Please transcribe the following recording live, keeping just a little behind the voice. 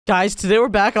Guys, today we're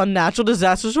back on natural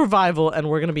disaster survival, and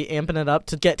we're gonna be amping it up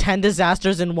to get 10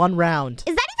 disasters in one round.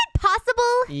 Is that even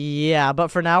possible? Yeah, but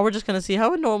for now, we're just gonna see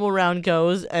how a normal round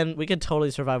goes, and we could totally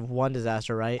survive one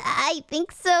disaster, right? I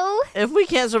think so. If we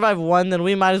can't survive one, then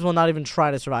we might as well not even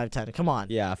try to survive 10. Come on.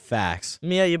 Yeah, facts.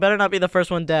 Mia, you better not be the first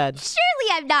one dead. Surely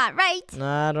I'm not, right?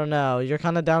 I don't know. You're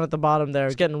kind of down at the bottom there.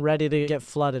 It's getting ready to get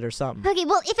flooded or something. Okay,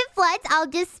 well, if it floods, I'll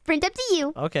just sprint up to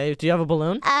you. Okay, do you have a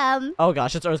balloon? Oh,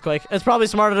 gosh, it's earthquake. It's probably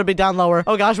smarter to be down lower.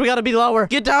 Oh gosh, we gotta be lower.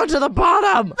 Get down to the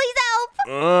bottom. please help.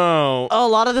 Oh. Oh, a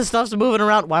lot of this stuff's moving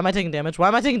around. Why am I taking damage? Why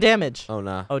am I taking damage? Oh,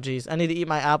 nah. Oh, geez. I need to eat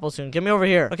my apple soon. Get me over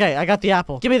here. Okay, I got the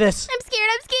apple. Give me this. I'm scared.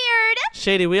 I'm scared.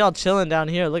 Shady, we all chilling down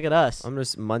here. Look at us. I'm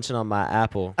just munching on my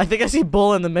apple. I think I see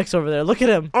Bull in the mix over there. Look at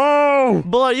him. Oh!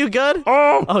 Bull, are you good?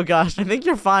 Oh! Oh, gosh. I think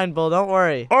you're fine, Bull. Don't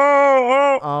worry.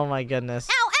 Oh! Oh, my goodness.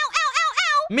 Ow, ow, ow, ow,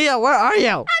 ow. Mia, where are you?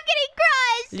 I'm getting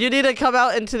crushed. You need to come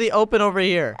out into the open over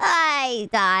here. I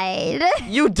died.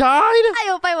 You died? I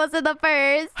hope I wasn't the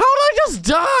first. How did I just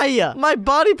die? My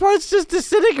body parts just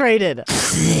disintegrated.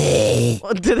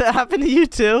 Did it happen to you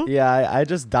too? Yeah, I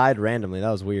just died randomly. That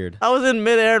was weird. I was in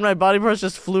midair and my body parts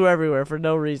just flew everywhere for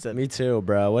no reason. Me too,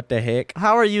 bro. What the heck?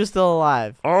 How are you still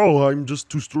alive? Oh, I'm just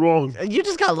too strong. You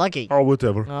just got lucky. Oh,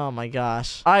 whatever. Oh my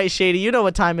gosh. All right, Shady, you know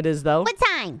what time it is though. What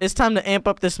time? It's time to amp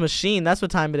up this machine. That's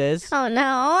what time it is. Oh,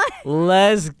 no.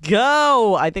 Let's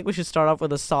go. I think we should start off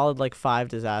with a solid like 5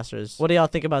 disasters. What do y'all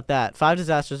think about that? 5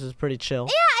 disasters is pretty chill.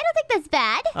 Yeah, I don't think that's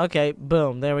bad. Okay,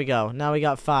 boom. There we go. Now we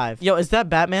got 5. Yo, is that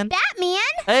Batman? Batman?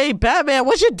 Hey, Batman,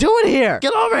 what you doing here?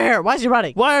 Get over here. Why is he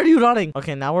running? Why are you running?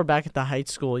 Okay, now we're back at the high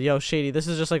school. Yo, Shady, this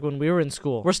is just like when we were in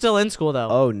school. We're still in school, though.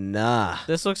 Oh, nah.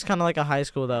 This looks kind of like a high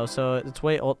school, though, so it's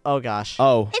way old. Oh, gosh.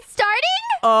 Oh. It's starting?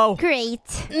 Oh. Great.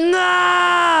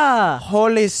 Nah!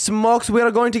 Holy smokes, we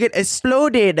are going to get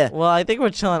exploded. Well, I think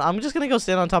we're chilling. I'm just gonna go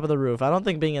stand on top of the roof. I don't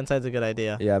think being inside's a good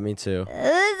idea. Yeah, me too.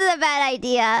 This is a bad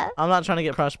idea. I'm not trying to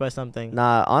get crushed by something.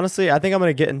 Nah, honestly, I think I'm going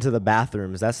to get into the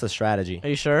bathrooms. That's the strategy. Are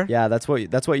you sure? Yeah, that's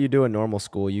what you do in normal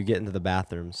school. You get into the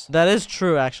bathrooms. That is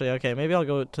true, actually. Okay, maybe I'll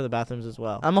go to the bathrooms as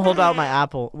well. I'm gonna hold out my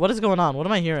apple. What is going on? What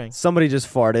am I hearing? Somebody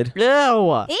just farted.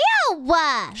 Ew! Ew.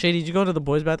 Shady, did you go into the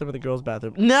boys' bathroom or the girls'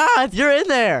 bathroom? Nah, you're in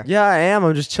there. Yeah, I am.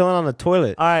 I'm just chilling on the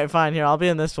toilet. All right, fine. Here, I'll be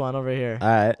in this one over here. All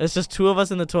right. It's just 2 of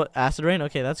us in the toilet. Acid rain?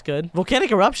 Okay, that's good.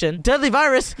 Volcanic eruption. Deadly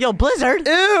virus. Yo, blizzard.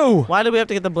 Ew! Why do we have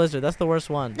to get the blizzard? That's the worst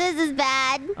one. This is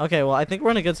bad. Okay, well, I think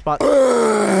we're in a good spot.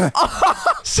 Oh,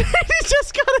 Shady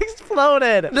just got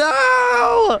exploded.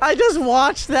 No! I just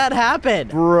watched that happen.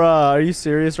 Bruh, are you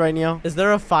serious right now? Is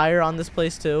there a fire on this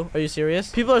place too? Are you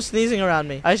serious? People are sneezing around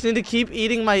me. I just need to keep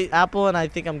eating my apple and I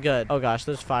think I'm good. Oh gosh,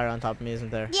 there's fire on top of me,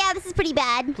 isn't there? Yeah, this is pretty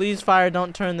bad. Please, fire,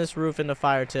 don't turn this roof into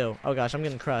fire too. Oh gosh, I'm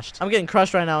getting crushed. I'm getting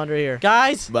crushed right now under here.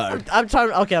 Guys, I'm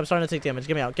starting. Okay, I'm starting to take damage.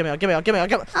 Get me out. Get me out. Get me out. Get me out.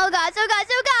 Get me out. Oh, gosh. Oh, gosh.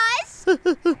 Oh, gosh.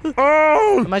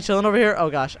 Oh! Am I chilling over here?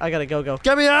 Oh gosh, I gotta go.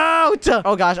 Get me out!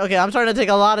 Oh gosh, okay, I'm starting to take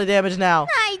a lot of damage now.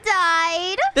 I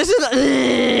died. This is.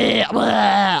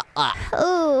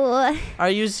 Ooh. Are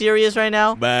you serious right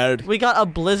now? Bad. We got a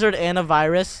blizzard and a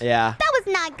virus. Yeah. That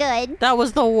was not good. That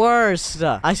was the worst.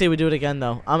 I say we do it again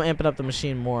though. I'm amping up the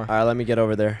machine more. All right, let me get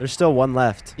over there. There's still one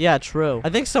left. Yeah, true.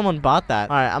 I think someone bought that.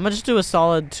 All right, I'm gonna just do a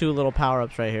solid 2 little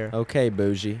power-ups right here. Okay,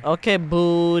 bougie. Okay,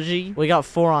 bougie. We got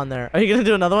 4 on there. Are you gonna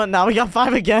do another one? Now we got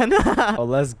 5 again. Oh,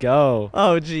 let's go.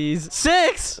 Oh, jeez.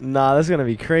 6! Nah, that's gonna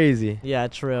be crazy. Yeah,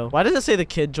 true. Why does it say the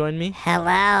kid joined me?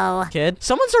 Hello. Kid?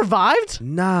 Someone survived?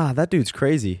 Nah, that dude's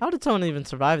crazy. How did someone even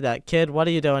survive that? Kid, what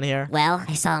are you doing here? Well,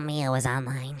 I saw Mia was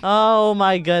online. Oh,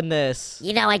 my goodness.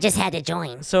 You know, I just had to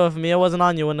join. So if Mia wasn't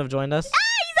on, you wouldn't have joined us? He's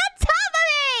on top of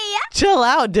me. Chill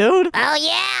out, dude. Oh,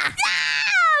 yeah! Stop.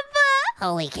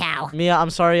 Holy cow. Mia,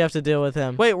 I'm sorry you have to deal with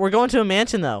him. Wait, we're going to a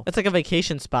mansion, though. It's like a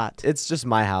vacation spot. It's just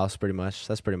my house, pretty much.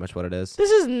 That's pretty much what it is.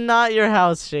 This is not your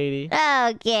house, Shady.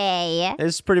 Okay.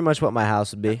 It's pretty much what my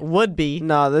house would be. Would be.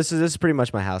 No, this is pretty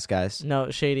much my house, guys. No,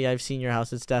 Shady, I've seen your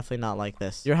house. It's definitely not like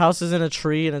this. Your house is in a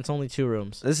tree and it's only 2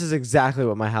 rooms. This is exactly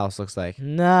what my house looks like.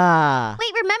 Nah.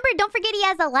 Wait, remember, don't forget he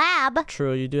has a lab.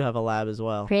 True, you do have a lab as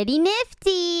well. Pretty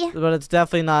nifty. But it's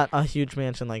definitely not a huge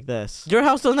mansion like this. Your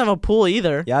house doesn't have a pool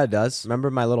either. Yeah, it does. Remember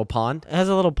my little pond? It has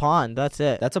a little pond. That's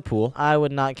it. That's a pool. I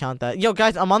would not count that. Yo,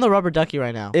 guys, I'm on the rubber ducky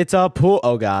right now. It's a pool.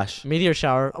 Oh, gosh. Meteor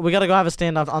shower. We gotta go have a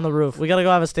standoff on the roof. We gotta go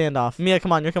have a standoff. Mia,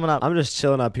 come on. You're coming up. I'm just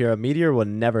chilling up here. A meteor will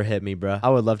never hit me, bro. I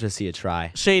would love to see it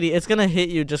try. Shady, it's gonna hit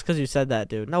you just because you said that,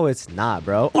 dude. No, it's not,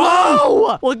 bro.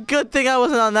 Whoa! Well, good thing I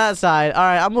wasn't on that side. All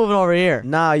right, I'm moving over here.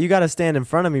 Nah, Nah, you gotta stand in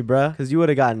front of me, bruh, because you would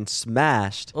have gotten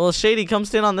smashed. Well, Shady, come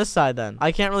stand on this side then.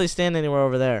 I can't really stand anywhere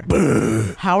over there.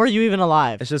 How are you even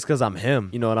alive? It's just because I'm him.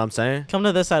 You know what I'm saying? Come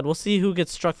to this side. We'll see who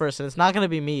gets struck first, and it's not gonna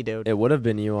be me, dude. It would have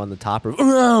been you on the top roof.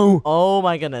 No! Oh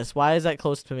my goodness. Why is that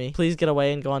close to me? Please get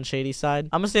away and go on Shady's side.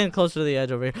 I'm gonna stand closer to the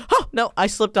edge over here. Oh, no, I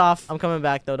slipped off. I'm coming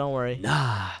back, though. Don't worry.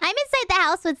 Nah. I'm inside the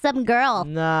house with some girl.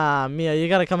 Nah, Mia, you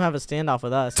gotta come have a standoff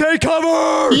with us. Take cover!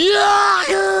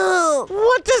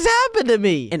 What just happened to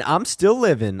me? And I'm still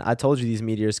living. I told you these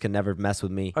meteors can never mess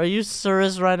with me. Are you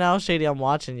serious right now? Shady, I'm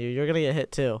watching you. You're gonna get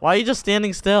hit too. Why are you just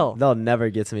standing still? They'll never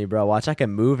get to me, bro. Watch, I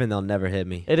can move and they'll never hit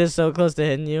me. It is so close to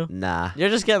hitting you. Nah. You're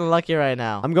just getting lucky right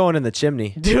now. I'm going in the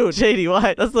chimney. Dude, Shady,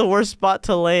 what? That's the worst spot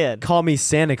to lay in. Call me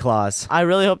Santa Claus. I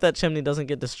really hope that chimney doesn't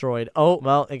get destroyed. Oh,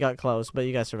 well, it got close, but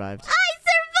you guys survived. I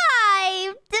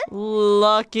survived.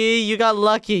 Lucky. You got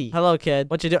lucky. Hello, kid.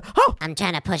 What you do? Oh! I'm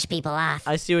trying to push people off.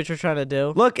 I see what you're trying to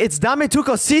do. Look, it's Dame tu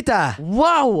cosita.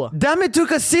 Whoa! Dame tu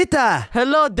cosita.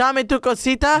 Hello, dame tu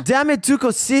cosita. Dame tu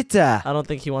cosita. I don't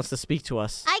think he wants to speak to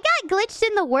us. I got glitched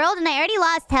in the world and I already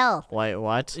lost health. Wait,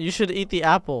 what? You should eat the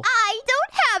apple. I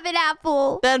don't have an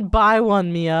apple. Then buy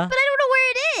one, Mia. But I don't know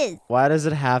where it is. Why does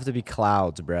it have to be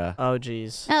clouds, bruh? Oh,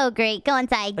 jeez. Oh, great. Go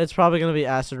inside. It's probably gonna be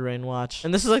acid rain, watch.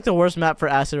 And this is like the worst map for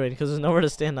acid rain because there's nowhere to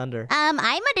stand under. I'm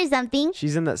under something.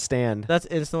 She's in that stand. That's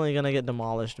instantly gonna get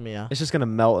demolished, Mia. It's just gonna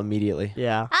melt immediately.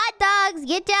 Yeah. Hot dogs.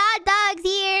 Get your hot dogs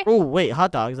here. Oh, wait,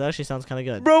 hot dogs. That actually sounds kind of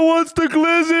good. Bro wants the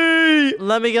glizzy.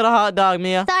 Let me get a hot dog,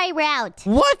 Mia. Sorry, we're out.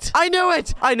 What? I knew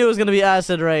it! I knew it was gonna be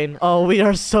acid rain. Oh, we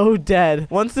are so dead.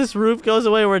 Once this roof goes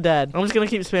away, we're dead. I'm just gonna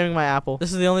keep spamming my apple.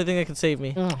 This is the only thing that can save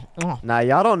me. Nah,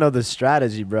 y'all don't know the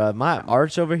strategy, bruh. My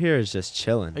arch over here is just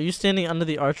chilling. Are you standing under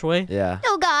the archway? Yeah.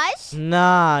 Oh, gosh.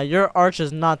 Nah, your arch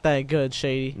is not that good,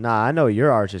 Shady. Nah, I know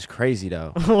your arch is crazy,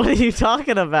 though. What are you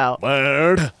talking about?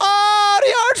 Bird. Oh,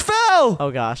 the arch fell!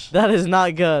 Oh gosh, that is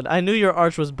not good. I knew your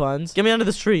arch was buns. Get me under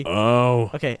this tree.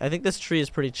 Oh. Okay, I think this tree is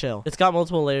pretty chill. It's got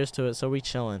multiple layers to it, so we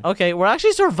chilling. Okay, we're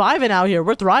actually surviving out here.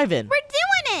 We're thriving. We're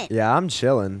doing it. Yeah, I'm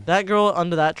chilling. That girl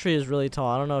under that tree is really tall.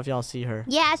 I don't know if y'all see her.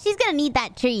 Yeah, she's gonna need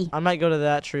that tree. I might go to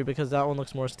that tree because that one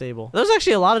looks more stable. There's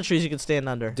actually a lot of trees you could stand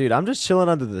under. Dude, I'm just chilling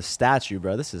under the statue,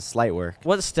 bro. This is slight work.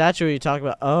 What statue are you talking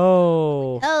about?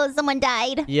 Oh. Oh, someone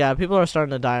died. Yeah, people are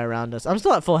starting to die around us. I'm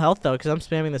still at full health, though, because I'm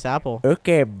spamming this apple.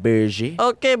 Okay, bougie.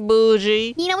 Okay,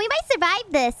 bougie. You know, we might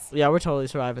survive this. Yeah, we're totally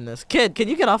surviving this. Kid, can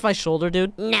you get off my shoulder,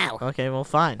 dude? No. Okay, well,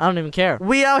 fine. I don't even care.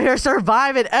 We out here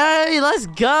surviving. Hey, let's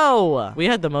go. We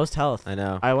had the most health. I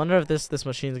know. I wonder if this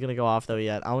machine's gonna go off though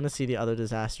yet. I want to see the other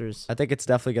disasters. I think it's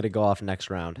definitely gonna go off next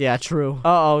round. Yeah, true.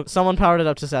 Uh-oh, someone powered it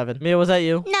up to 7. Mia, was that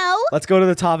you? No. Let's go to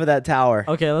the top of that tower.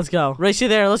 Okay, let's go. Race you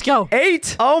there. Let's go.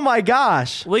 8? Oh my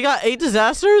gosh. We got 8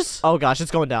 disasters? Oh gosh,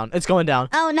 it's going down. It's going down.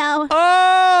 Oh, no.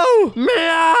 Oh!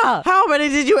 Mia! How many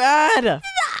did you add? A lot.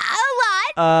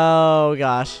 Oh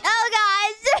gosh. Oh,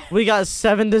 gosh. We got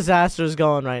 7 disasters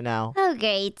going right now. Oh,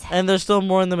 great. And there's still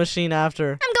more in the machine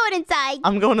after. I'm going inside.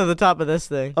 I'm going to the top of this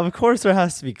thing. Of course there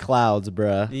has to be clouds,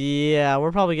 bruh. Yeah,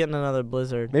 we're probably getting another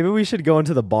blizzard. Maybe we should go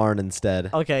into the barn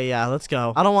instead. Okay, yeah, let's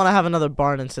go. I don't want to have another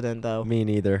barn incident, though. Me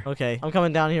neither. Okay, I'm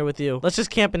coming down here with you. Let's just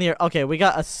camp in here. Okay, we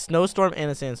got a snowstorm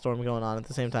and a sandstorm going on at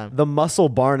the same time. The muscle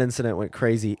barn incident went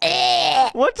crazy.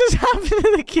 What just happened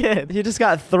to the kid? He just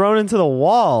got thrown into the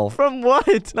wall. From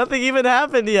what? Nothing even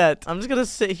happened yet. I'm just gonna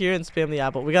sit here and spam the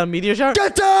apple. We got a meteor shower.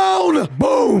 Get down!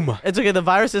 Boom! It's okay. The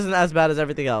virus isn't as bad as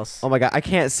everything else. Oh my god, I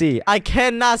can't see. I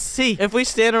cannot see. If we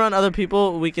stand around other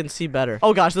people, we can see better.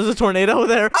 Oh gosh, there's a tornado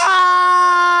there.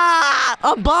 Ah!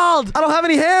 I'm bald. I don't have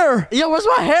any hair. Yo, where's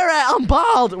my hair at? I'm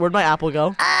bald. Where'd my apple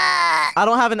go? I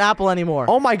don't have an apple anymore.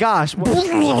 Oh my gosh. Yo, what do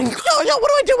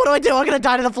I do? What do I do? I'm gonna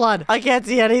die to the flood. I can't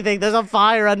see anything. There's a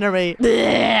fire under me.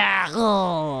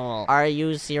 Are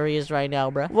you serious right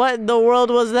now, bro? What in the world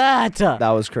was that? That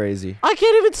was crazy. I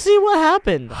can't even see what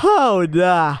happened. Oh,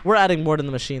 nah. We're adding more to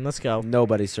the machine. Let's go.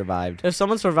 Nobody survived. If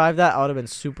someone survived that, I would have been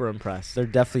super impressed. They're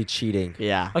definitely cheating.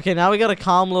 Yeah. Okay, now we got a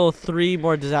calm little 3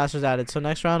 more disasters added. So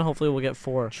next round, hopefully we'll get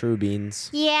 4. True beans.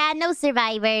 Yeah, no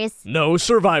survivors. No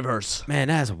survivors. Man,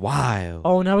 that's wild.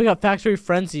 Oh, now we got factory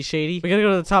frenzy, Shady. We gotta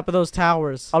go to the top of those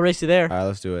towers. I'll race you there. All right,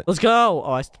 let's do it. Let's go.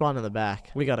 Oh, I spawned in the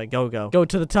back. We gotta go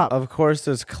to the top. Of course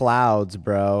there's clouds,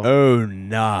 bro. Oh,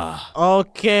 nah.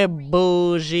 Okay,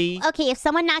 bougie. Okay, if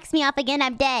someone knocks me off again,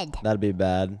 I'm dead. That'd be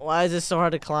bad. Why is this so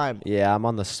hard to climb? Yeah, I'm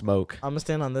on the smoke. I'm gonna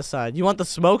stand on this side. You want the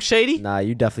smoke, Shady? Nah,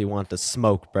 you definitely want the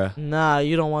smoke, bruh. Nah,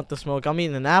 you don't want the smoke. I'm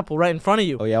eating an apple right in front of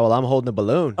you. Oh, yeah, well, I'm holding a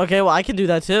balloon. Okay, well, I can do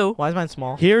that too. Why is mine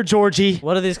small? Here, Georgie.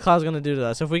 What are these clouds gonna do to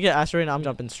us? If we get faster, and I'm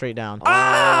jumping straight down.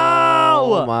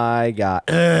 Oh my god.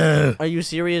 Are you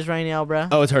serious right now, bruh?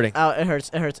 Oh, it's hurting. Oh, it hurts.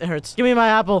 It hurts. It hurts. Give me my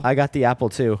apple. I got the apple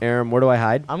too. Aaron, where do I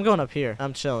hide? I'm going up here.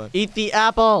 I'm chilling. Eat the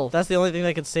apple. That's the only thing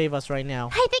that could save us right now.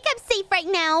 I think I'm safe right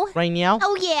now. Right now?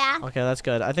 Oh, yeah. Okay, that's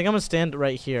good. I think I'm gonna stand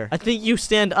right here. I think you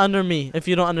stand under me if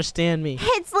you don't understand me.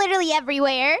 It's literally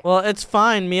everywhere. Well, it's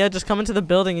fine, Mia. Just come into the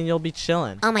building and you'll be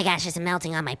chilling. Oh my gosh, it's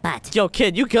melting on my butt. Yo,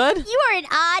 kid, you good? You are an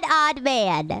odd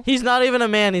man. He's not even a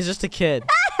man. He's just a kid.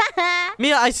 How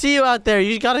Mia, I see you out there.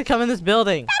 You gotta come in this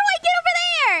building. do I get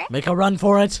over there? Make a run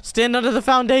for it. Stand under the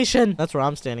foundation. That's where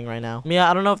I'm standing right now. Mia,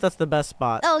 I don't know if that's the best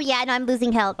spot. Oh, yeah, no, I'm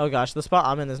losing health. Oh, gosh. The spot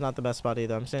I'm in is not the best spot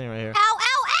either. I'm standing right here. Ow,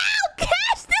 ow, ow!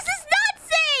 Gosh, this is not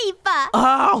safe!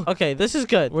 Oh! Okay, this is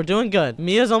good. We're doing good.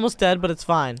 Mia's almost dead, but it's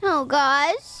fine. Oh,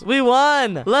 gosh. We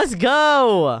won. Let's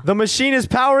go. The machine is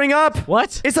powering up.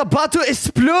 What? It's about to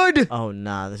explode. Oh,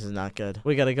 nah. This is not good.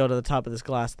 We gotta go to the top of this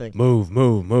glass thing. Move,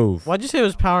 move, move. Why'd you say it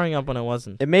was powering up when it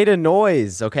wasn't? It made a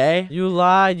noise, okay? You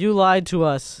lied. You lied to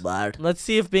us. Lied. Let's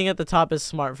see if being at the top is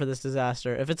smart for this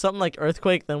disaster. If it's something like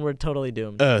earthquake, then we're totally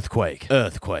doomed. Earthquake.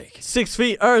 Earthquake. 6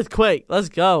 feet earthquake. Let's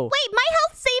go. Wait, my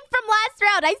health saved from last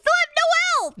round. I still have no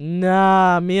health.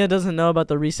 Nah, Mia doesn't know about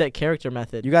the reset character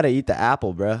method. You gotta eat the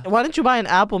apple, bruh. Why didn't you buy an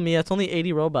apple, Mia? It's only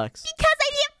 80 Robux. Because I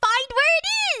didn't find where it is.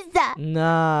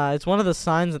 Nah, it's one of the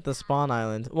signs at the spawn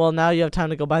island. Well, now you have time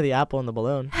to go buy the apple and the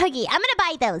balloon. Okay, I'm gonna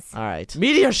buy those. All right.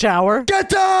 Meteor shower. Get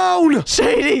down!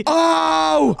 Shady.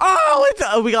 Oh!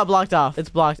 Oh, we got blocked off. It's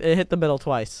blocked. It hit the middle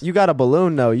twice. You got a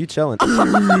balloon, though. You chilling.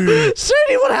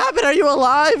 Shady, what happened? Are you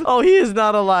alive? Oh, he is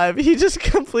not alive. He just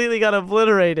completely got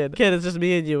obliterated. Kid, it's just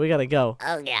me and you. We gotta go.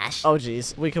 Oh gosh. Oh,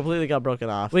 jeez. We completely got broken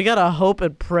off. We gotta hope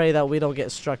and pray that we don't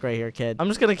get struck right here, kid. I'm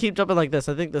just gonna keep jumping like this.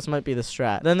 I think this might be the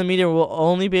strat. Then the meteor will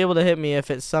only be able to hit me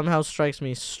if it somehow strikes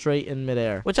me straight in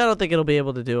midair, which I don't think it'll be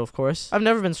able to do, of course. I've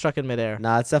never been struck in midair.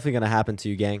 Nah, it's definitely gonna happen to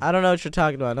you, gang. I don't know what you're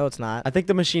talking about. No, it's not. I think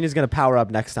the machine is gonna power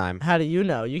up next time. How do you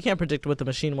know? You can't predict what the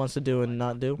machine wants to do and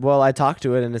not do. Well, I talked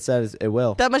to it and it says it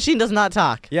will. That machine does not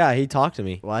talk. Yeah, he talked to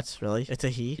me. What? Really? It's a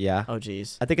he? Yeah. Oh,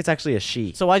 jeez. I think it's actually a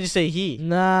she. So why'd you say he?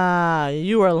 Nah,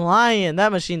 you are lying.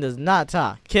 That machine does not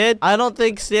talk. Kid, I don't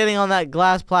think standing on that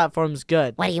glass platform's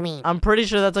good. What do you mean? I'm pretty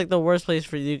sure that's like the worst place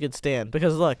for you could stand.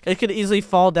 Because look, it could easily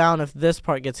fall down if this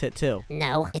part gets hit too.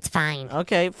 No, it's fine.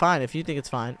 Okay, fine. If you think it's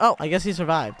fine. Oh, I guess he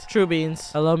survived. True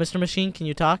beans. Hello, Mr. Machine. Can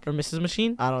you talk? Or Mrs.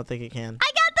 Machine? I don't think it can.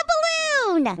 I got the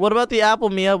balloon. What about the apple,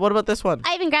 Mia? What about this one?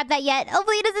 I haven't grabbed that yet.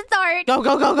 Hopefully it doesn't start. Go,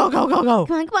 go, go, go, go, go, go.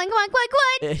 Come on, come on, come on, come on,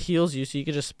 come on. It heals you, so you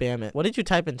can just spam it. What did you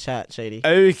type in chat, Shady?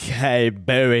 Okay,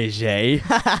 Bougie.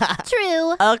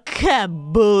 True. Okay,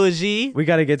 bougie. We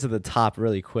gotta get to the top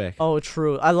really quick. Oh,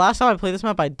 true. Last time I played this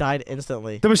map, I died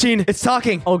instantly. The machine, it's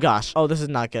talking. Oh, gosh. Oh, this is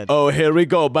not good. Oh, here we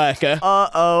go, Becca.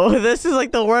 Uh-oh. This is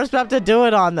like the worst map to do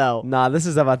it on, though. Nah, this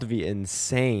is about to be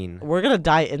insane. We're gonna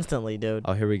die instantly, dude.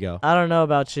 Oh, here we go. I don't know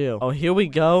about you. Oh, here we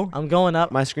go. I'm going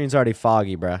up. My screen's already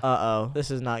foggy, bruh. Uh-oh.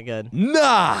 This is not good.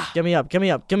 Nah! Get me up. Get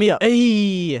me up. Get me up.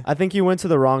 Hey. I think you went to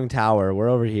the wrong tower. We're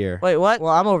over here. Wait, what?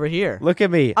 Well, I'm over here. Look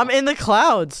at me. I'm in the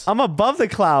clouds. I'm above the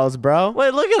clouds, bro.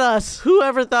 Wait, look at us.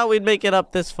 Whoever thought we'd make it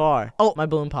up this far? Oh, my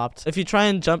balloon popped. If you try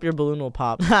and jump, your balloon will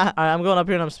pop. All right, I'm going up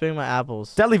here and I'm spinning my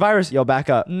apples. Deadly virus. Yo, back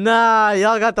up. Nah,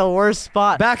 y'all got the worst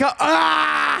spot. Back up.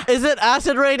 Ah! Is it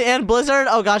acid rain and blizzard?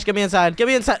 Oh gosh, get me inside. Get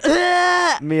me inside.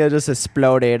 Mia just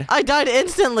exploded. I died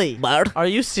instantly. Are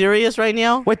you serious right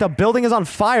now? Wait, the building is on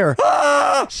fire.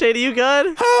 Shady, you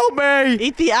good? Help me!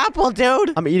 Eat the apple,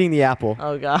 dude. I'm eating the apple.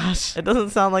 Oh gosh, it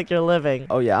doesn't sound like you're living.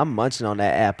 Oh yeah, I'm munching on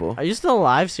that apple. Are you still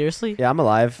alive? Seriously? Yeah, I'm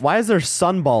alive. Why is there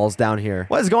sunballs down here?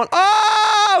 What is going?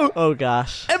 Oh! Oh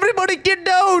gosh. Everybody get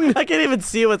down! I can't even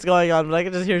see what's going on, but I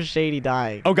can just hear Shady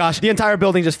dying. Oh gosh, the entire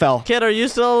building just fell. Kid, are you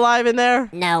still alive in there?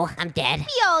 No, I'm dead.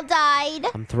 We all died.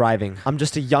 I'm thriving. I'm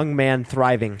just a young man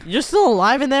thriving. You're still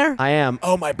alive in there? I am.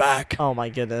 Oh, my back. Oh my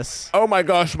goodness. Oh my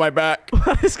gosh, my back.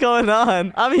 What is going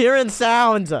on? I'm hearing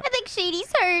sounds. I think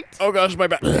Shady's hurt. Oh gosh, my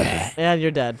back. And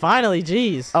you're dead. Finally,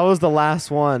 jeez. I was the last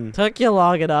one. Took you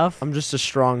long enough. I'm just a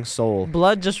strong soul.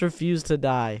 Blood just refused to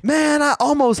die. Man, I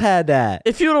almost had that.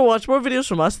 If you want to watch more videos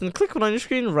from us, then click one on your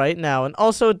screen right now. And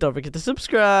also, don't forget to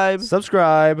subscribe.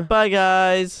 Subscribe. Bye,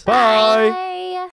 guys. Bye. Bye.